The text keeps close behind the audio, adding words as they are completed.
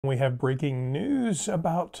We have breaking news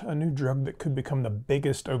about a new drug that could become the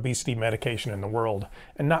biggest obesity medication in the world.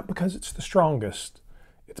 And not because it's the strongest,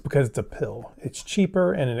 it's because it's a pill. It's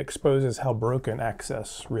cheaper and it exposes how broken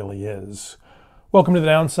access really is. Welcome to The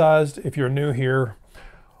Downsized. If you're new here,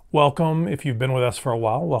 welcome. If you've been with us for a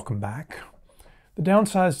while, welcome back. The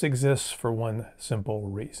Downsized exists for one simple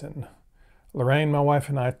reason. Lorraine, my wife,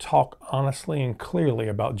 and I talk honestly and clearly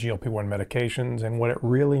about GLP-1 medications and what it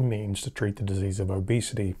really means to treat the disease of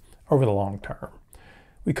obesity over the long term.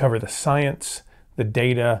 We cover the science, the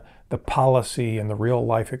data, the policy, and the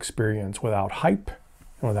real-life experience without hype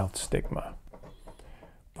and without stigma.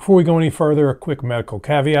 Before we go any further, a quick medical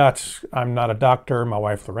caveat. I'm not a doctor. My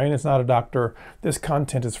wife, Lorraine, is not a doctor. This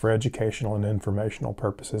content is for educational and informational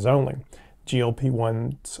purposes only.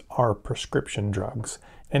 GLP-1s are prescription drugs,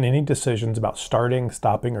 and any decisions about starting,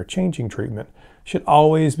 stopping, or changing treatment should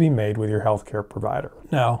always be made with your healthcare provider.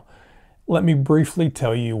 Now, let me briefly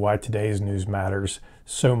tell you why today's news matters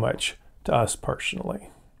so much to us personally.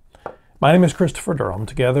 My name is Christopher Durham.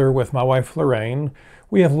 Together with my wife, Lorraine,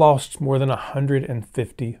 we have lost more than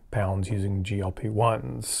 150 pounds using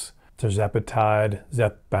GLP-1s, tirzepatide,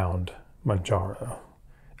 Zepbound, Mounjaro.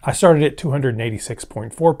 I started at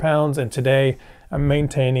 286.4 pounds, and today I'm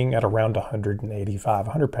maintaining at around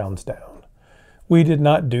 100 pounds down. We did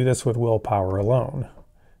not do this with willpower alone.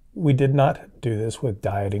 We did not do this with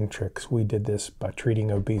dieting tricks. We did this by treating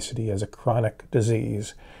obesity as a chronic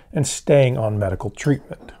disease and staying on medical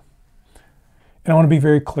treatment. And I want to be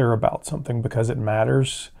very clear about something because it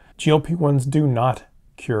matters. GLP-1s do not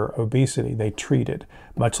cure obesity. They treat it,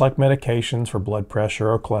 much like medications for blood pressure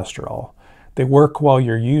or cholesterol. They work while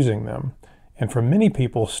you're using them. And for many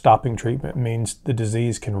people, stopping treatment means the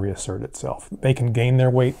disease can reassert itself. They can gain their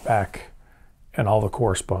weight back and all the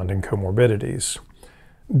corresponding comorbidities.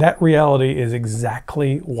 That reality is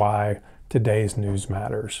exactly why today's news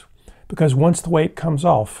matters. Because once the weight comes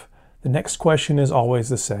off, the next question is always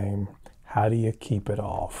the same. How do you keep it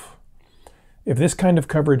off? If this kind of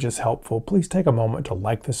coverage is helpful, please take a moment to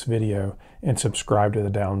like this video and subscribe to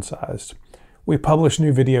The Downsized. We publish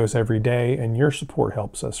new videos every day, and your support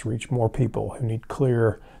helps us reach more people who need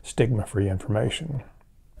clear, stigma-free information.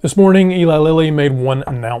 This morning, Eli Lilly made one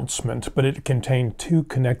announcement, but it contained two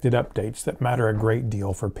connected updates that matter a great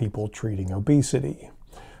deal for people treating obesity.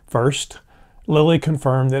 First, Lilly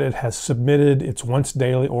confirmed that it has submitted its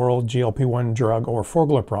once-daily oral GLP-1 drug,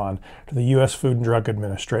 Orforglipron, to the U.S. Food and Drug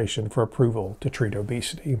Administration for approval to treat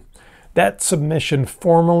obesity. That submission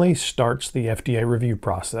formally starts the FDA review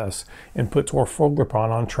process and puts Orforglipron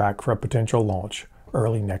on track for a potential launch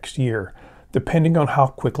early next year, depending on how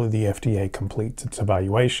quickly the FDA completes its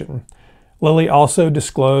evaluation. Lilly also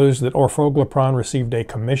disclosed that Orforglipron received a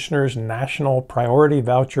Commissioner's National Priority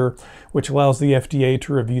Voucher, which allows the FDA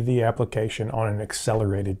to review the application on an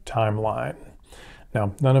accelerated timeline.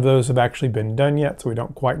 Now, none of those have actually been done yet, so we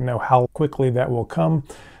don't quite know how quickly that will come,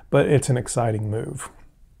 but it's an exciting move.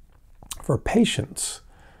 For patients,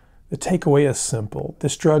 the takeaway is simple.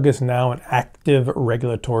 This drug is now in active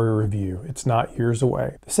regulatory review. It's not years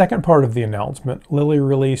away. The second part of the announcement, Lilly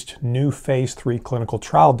released new phase 3 clinical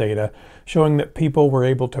trial data showing that people were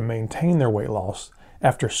able to maintain their weight loss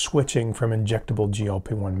after switching from injectable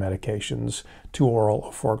GLP-1 medications to oral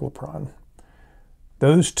Orforglipron.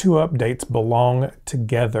 Those two updates belong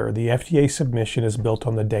together. The FDA submission is built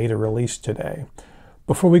on the data released today.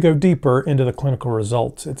 Before we go deeper into the clinical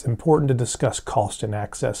results, it's important to discuss cost and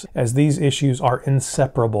access, as these issues are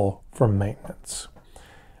inseparable from maintenance.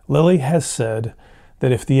 Lilly has said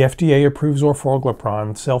that if the FDA approves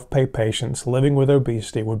Orforglipron, self-pay patients living with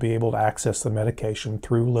obesity would be able to access the medication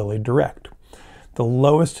through Lilly Direct. The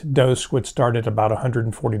lowest dose would start at about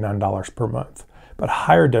 $149 per month, but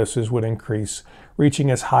higher doses would increase,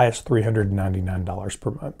 reaching as high as $399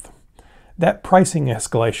 per month. That pricing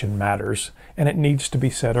escalation matters, and it needs to be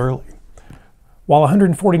said early. While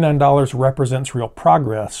 $149 represents real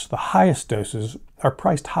progress, the highest doses are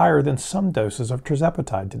priced higher than some doses of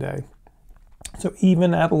tirzepatide today. So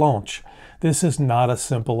even at launch, this is not a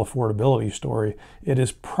simple affordability story. It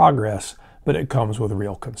is progress, but it comes with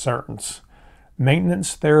real concerns.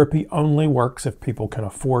 Maintenance therapy only works if people can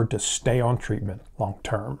afford to stay on treatment long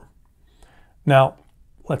term. Now,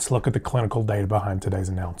 let's look at the clinical data behind today's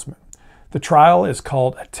announcement. The trial is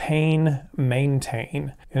called ATTAIN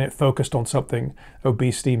MAINTAIN, and it focused on something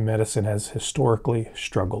obesity medicine has historically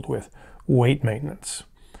struggled with: weight maintenance.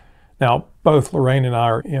 Now, both Lorraine and I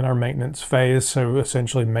are in our maintenance phase, so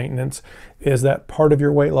essentially maintenance is that part of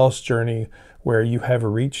your weight loss journey where you have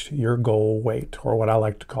reached your goal weight, or what I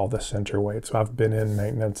like to call the center weight. So I've been in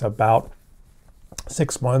maintenance about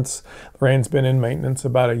 6 months. Lorraine's been in maintenance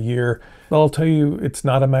about a year. I'll tell you, it's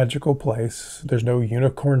not a magical place. There's no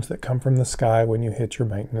unicorns that come from the sky when you hit your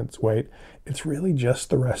maintenance weight. It's really just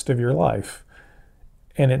the rest of your life.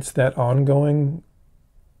 And it's that ongoing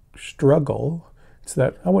struggle.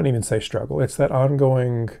 I wouldn't even say struggle. It's that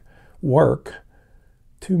ongoing work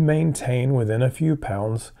to maintain within a few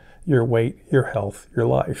pounds your weight, your health, your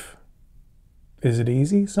life. Is it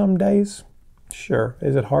easy some days? Sure.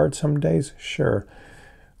 Is it hard some days? Sure.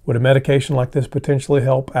 Would a medication like this potentially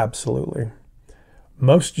help? Absolutely.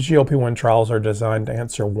 Most GLP-1 trials are designed to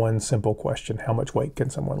answer one simple question: how much weight can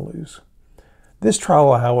someone lose? This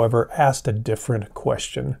trial, however, asked a different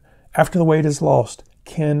question. After the weight is lost,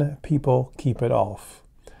 can people keep it off?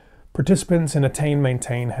 Participants in ATTAIN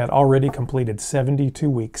MAINTAIN had already completed 72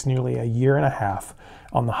 weeks, nearly a year and a half,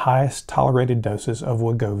 on the highest tolerated doses of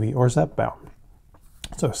Wegovy or Zepbound,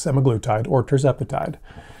 so semaglutide or tirzepatide,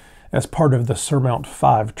 as part of the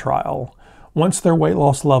SURMOUNT-5 trial. Once their weight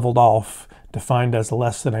loss leveled off, defined as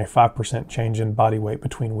less than a 5% change in body weight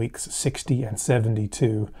between weeks 60 and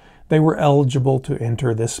 72, they were eligible to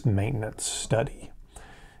enter this maintenance study.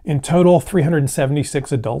 In total,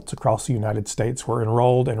 376 adults across the United States were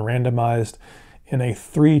enrolled and randomized in a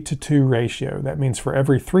 3-to-2 ratio. That means for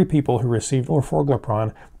every 3 people who received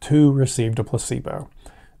Orforglipron, 2 received a placebo.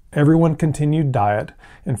 Everyone continued diet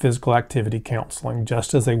and physical activity counseling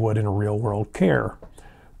just as they would in real-world care.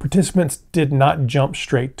 Participants did not jump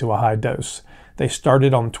straight to a high dose. They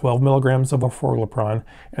started on 12 milligrams of Orforglipron,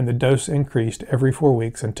 and the dose increased every 4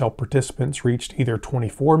 weeks until participants reached either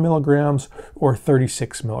 24 milligrams or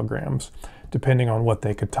 36 milligrams, depending on what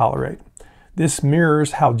they could tolerate. This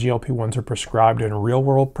mirrors how GLP-1s are prescribed in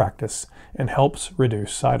real-world practice and helps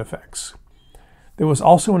reduce side effects. There was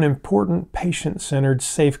also an important patient-centered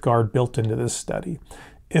safeguard built into this study.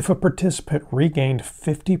 If a participant regained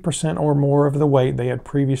 50% or more of the weight they had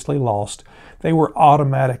previously lost, they were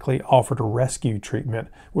automatically offered a rescue treatment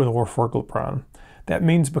with Orforglipron. That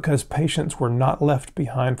means because patients were not left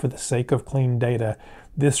behind for the sake of clean data,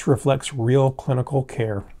 this reflects real clinical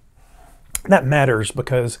care. That matters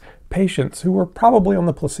because patients who were probably on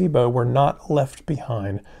the placebo were not left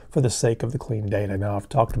behind for the sake of the clean data. Now, I've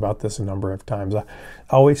talked about this a number of times. I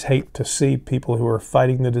always hate to see people who are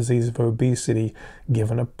fighting the disease of obesity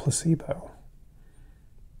given a placebo.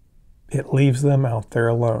 It leaves them out there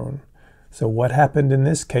alone. So what happened in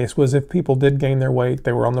this case was if people did gain their weight,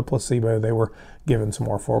 they were on the placebo, they were given some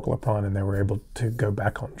more Orforglipron, and they were able to go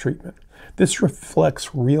back on treatment. This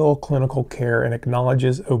reflects real clinical care and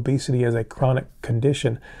acknowledges obesity as a chronic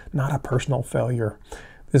condition, not a personal failure.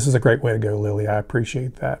 This is a great way to go, Lilly. I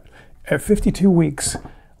appreciate that. At 52 weeks,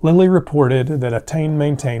 Lilly reported that ATTAIN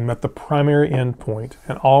MAINTAIN met the primary endpoint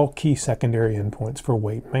and all key secondary endpoints for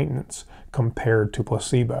weight maintenance compared to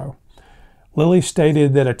placebo. Lilly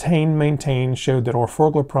stated that ATTAIN MAINTAIN showed that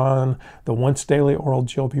Orforglipron, the once-daily oral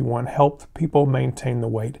GLP-1, helped people maintain the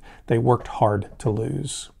weight they worked hard to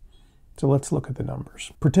lose. So let's look at the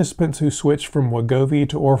numbers. Participants who switched from Wegovy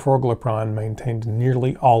to Orforglipron maintained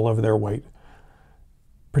nearly all of their weight.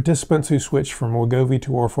 Participants who switched from Wegovy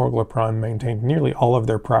to Orforglipron maintained nearly all of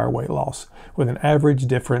their prior weight loss, with an average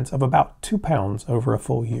difference of about 2 pounds over a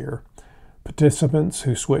full year. Participants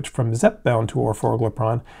who switched from Zepbound to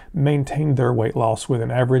Orforglipron maintained their weight loss with an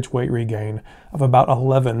average weight regain of about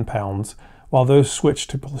 11 pounds, while those switched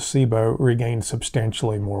to placebo regained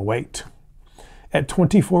substantially more weight. At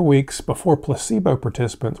 24 weeks, before placebo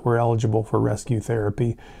participants were eligible for rescue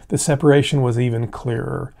therapy, the separation was even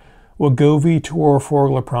clearer. Wegovy to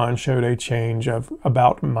Orforglipron showed a change of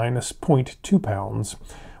about minus 0.2 pounds,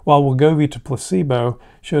 while Wegovy to placebo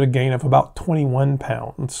showed a gain of about 21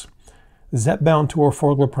 pounds. Zepbound to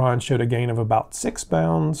Orforglipron showed a gain of about 6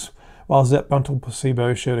 pounds, while Zepbound to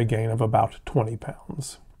placebo showed a gain of about 20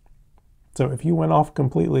 pounds. So if you went off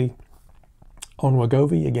completely on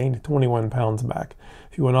Wegovy, you gained 21 pounds back.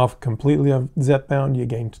 If you went off completely of Zepbound, you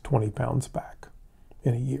gained 20 pounds back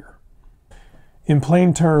in a year. In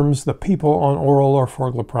plain terms, the people on oral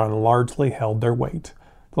Orforglipron largely held their weight.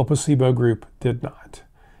 The placebo group did not.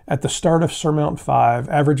 At the start of SURMOUNT-5,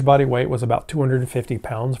 average body weight was about 250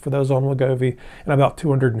 pounds for those on Wegovy and about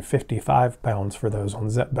 255 pounds for those on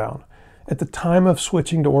Zepbound. At the time of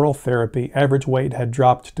switching to oral therapy, average weight had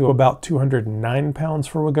dropped to about 209 pounds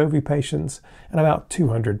for Wegovy patients and about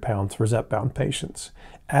 200 pounds for Zepbound patients.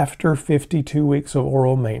 After 52 weeks of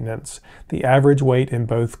oral maintenance, the average weight in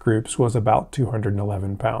both groups was about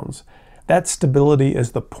 211 pounds. That stability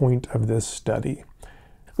is the point of this study.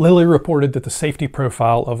 Lilly reported that the safety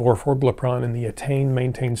profile of Orforglipron in the ATTAIN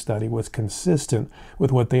MAINTAIN study was consistent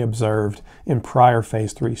with what they observed in prior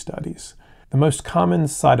phase 3 studies. The most common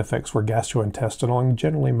side effects were gastrointestinal and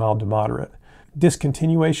generally mild to moderate.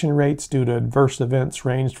 Discontinuation rates due to adverse events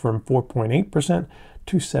ranged from 4.8%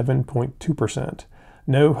 to 7.2%.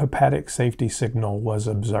 No hepatic safety signal was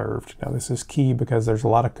observed. Now, this is key because there's a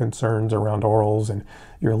lot of concerns around orals and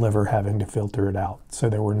your liver having to filter it out, so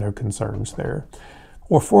there were no concerns there.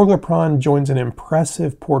 Orforglipron joins an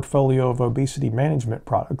impressive portfolio of obesity management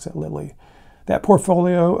products at Lilly. That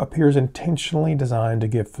portfolio appears intentionally designed to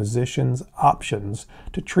give physicians options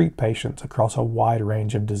to treat patients across a wide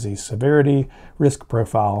range of disease severity, risk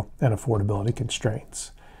profile, and affordability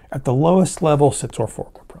constraints. At the lowest level sits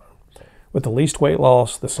Orforglipron, with the least weight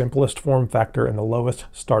loss, the simplest form factor, and the lowest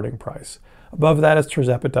starting price. Above that is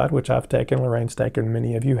tirzepatide, which I've taken, Lorraine's taken,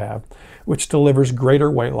 many of you have, which delivers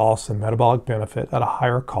greater weight loss and metabolic benefit at a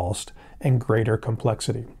higher cost and greater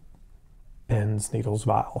complexity. Pens, needles,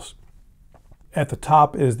 vials. At the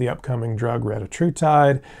top is the upcoming drug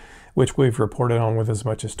retatrutide, which we've reported on with as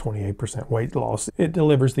much as 28% weight loss. It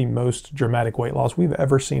delivers the most dramatic weight loss we've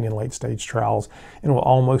ever seen in late-stage trials and will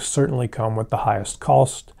almost certainly come with the highest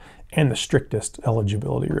cost and the strictest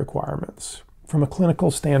eligibility requirements. From a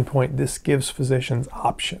clinical standpoint, this gives physicians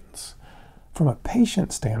options. From a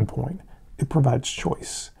patient standpoint, it provides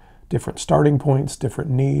choice. Different starting points,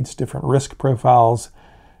 different needs, different risk profiles,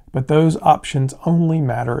 but those options only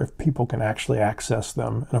matter if people can actually access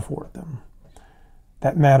them and afford them.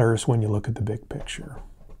 That matters when you look at the big picture.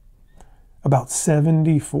 About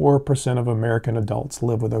 74% of American adults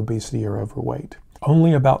live with obesity or overweight.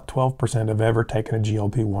 Only about 12% have ever taken a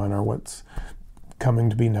GLP-1 or what's coming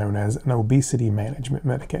to be known as an obesity management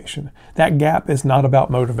medication. That gap is not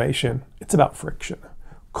about motivation, it's about friction.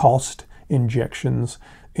 Cost, injections,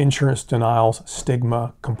 insurance denials,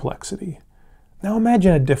 stigma, complexity. Now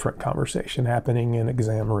imagine a different conversation happening in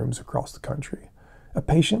exam rooms across the country. A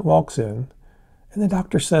patient walks in and the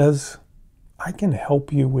doctor says, I can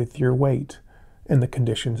help you with your weight and the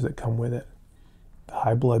conditions that come with it. The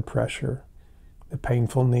high blood pressure, the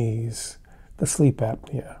painful knees, the sleep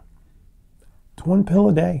apnea. It's one pill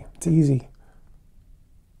a day. It's easy.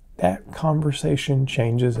 That conversation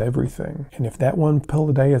changes everything. And if that one pill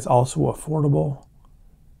a day is also affordable,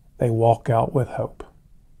 they walk out with hope.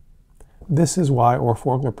 This is why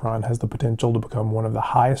Orforglipron has the potential to become one of the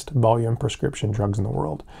highest volume prescription drugs in the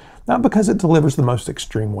world. Not because it delivers the most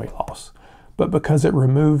extreme weight loss, but because it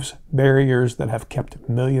removes barriers that have kept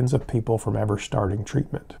millions of people from ever starting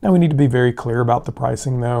treatment. Now, we need to be very clear about the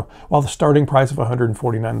pricing though. While the starting price of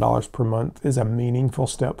 $149 per month is a meaningful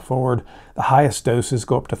step forward, the highest doses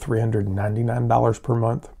go up to $399 per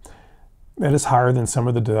month. That is higher than some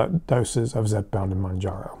of the doses of Zepbound and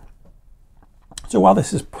Mounjaro. So while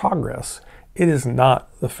this is progress, it is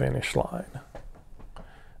not the finish line.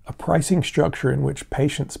 A pricing structure in which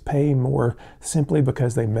patients pay more simply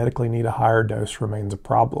because they medically need a higher dose remains a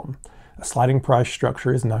problem. A sliding price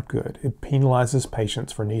structure is not good. It penalizes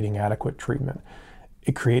patients for needing adequate treatment.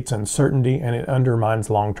 It creates uncertainty and it undermines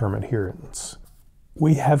long-term adherence.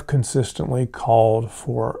 We have consistently called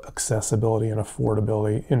for accessibility and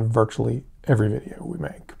affordability in virtually every video we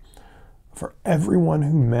make, for everyone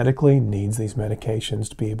who medically needs these medications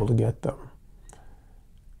to be able to get them.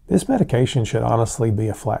 This medication should honestly be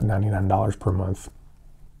a flat $99 per month,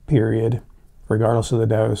 period, regardless of the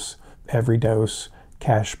dose, every dose,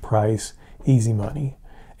 cash price, easy money.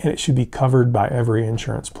 And it should be covered by every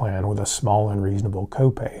insurance plan with a small and reasonable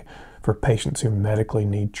copay for patients who medically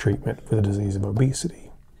need treatment for the disease of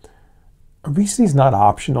obesity. Obesity is not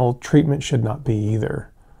optional. Treatment should not be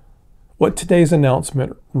either. What today's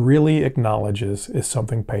announcement really acknowledges is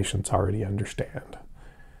something patients already understand.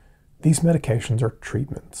 These medications are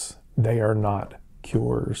treatments. They are not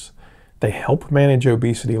cures. They help manage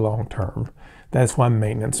obesity long term. That is why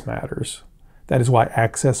maintenance matters. That is why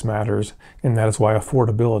access matters, and that is why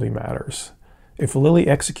affordability matters. If Lilly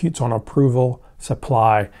executes on approval,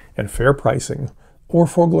 supply, and fair pricing,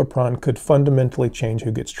 Orforglipron could fundamentally change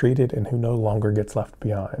who gets treated and who no longer gets left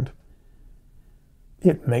behind.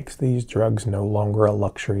 It makes these drugs no longer a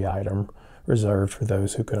luxury item reserved for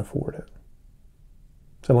those who can afford it.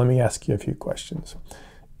 So let me ask you a few questions.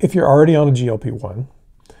 If you're already on a GLP-1,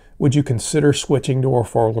 would you consider switching to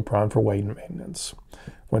Orforglipron for weight maintenance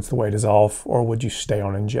once the weight is off, or would you stay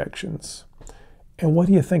on injections? And what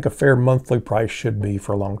do you think a fair monthly price should be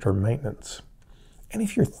for long-term maintenance? And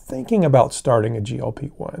if you're thinking about starting a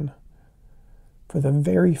GLP-1, for the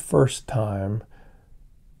very first time,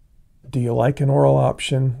 do you like an oral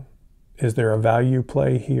option? Is there a value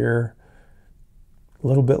play here? A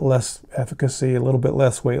little bit less efficacy, a little bit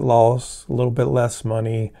less weight loss, a little bit less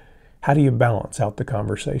money. How do you balance out the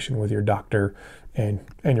conversation with your doctor and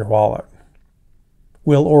your wallet?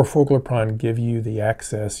 Will Orforglipron give you the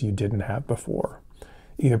access you didn't have before,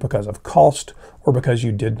 either because of cost or because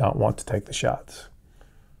you did not want to take the shots?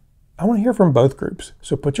 I want to hear from both groups,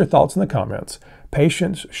 so put your thoughts in the comments.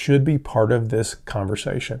 Patients should be part of this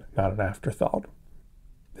conversation, not an afterthought.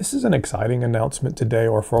 This is an exciting announcement today.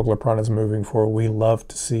 Orforglipron is moving forward. We love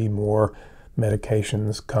to see more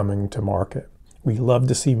medications coming to market. We love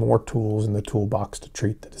to see more tools in the toolbox to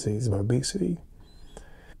treat the disease of obesity.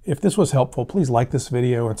 If this was helpful, please like this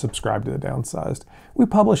video and subscribe to The Downsized. We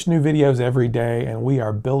publish new videos every day, and we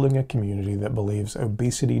are building a community that believes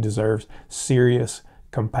obesity deserves serious,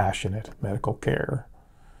 compassionate medical care.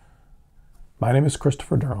 My name is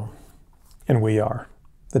Christopher Durham, and we are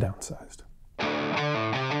The Downsized.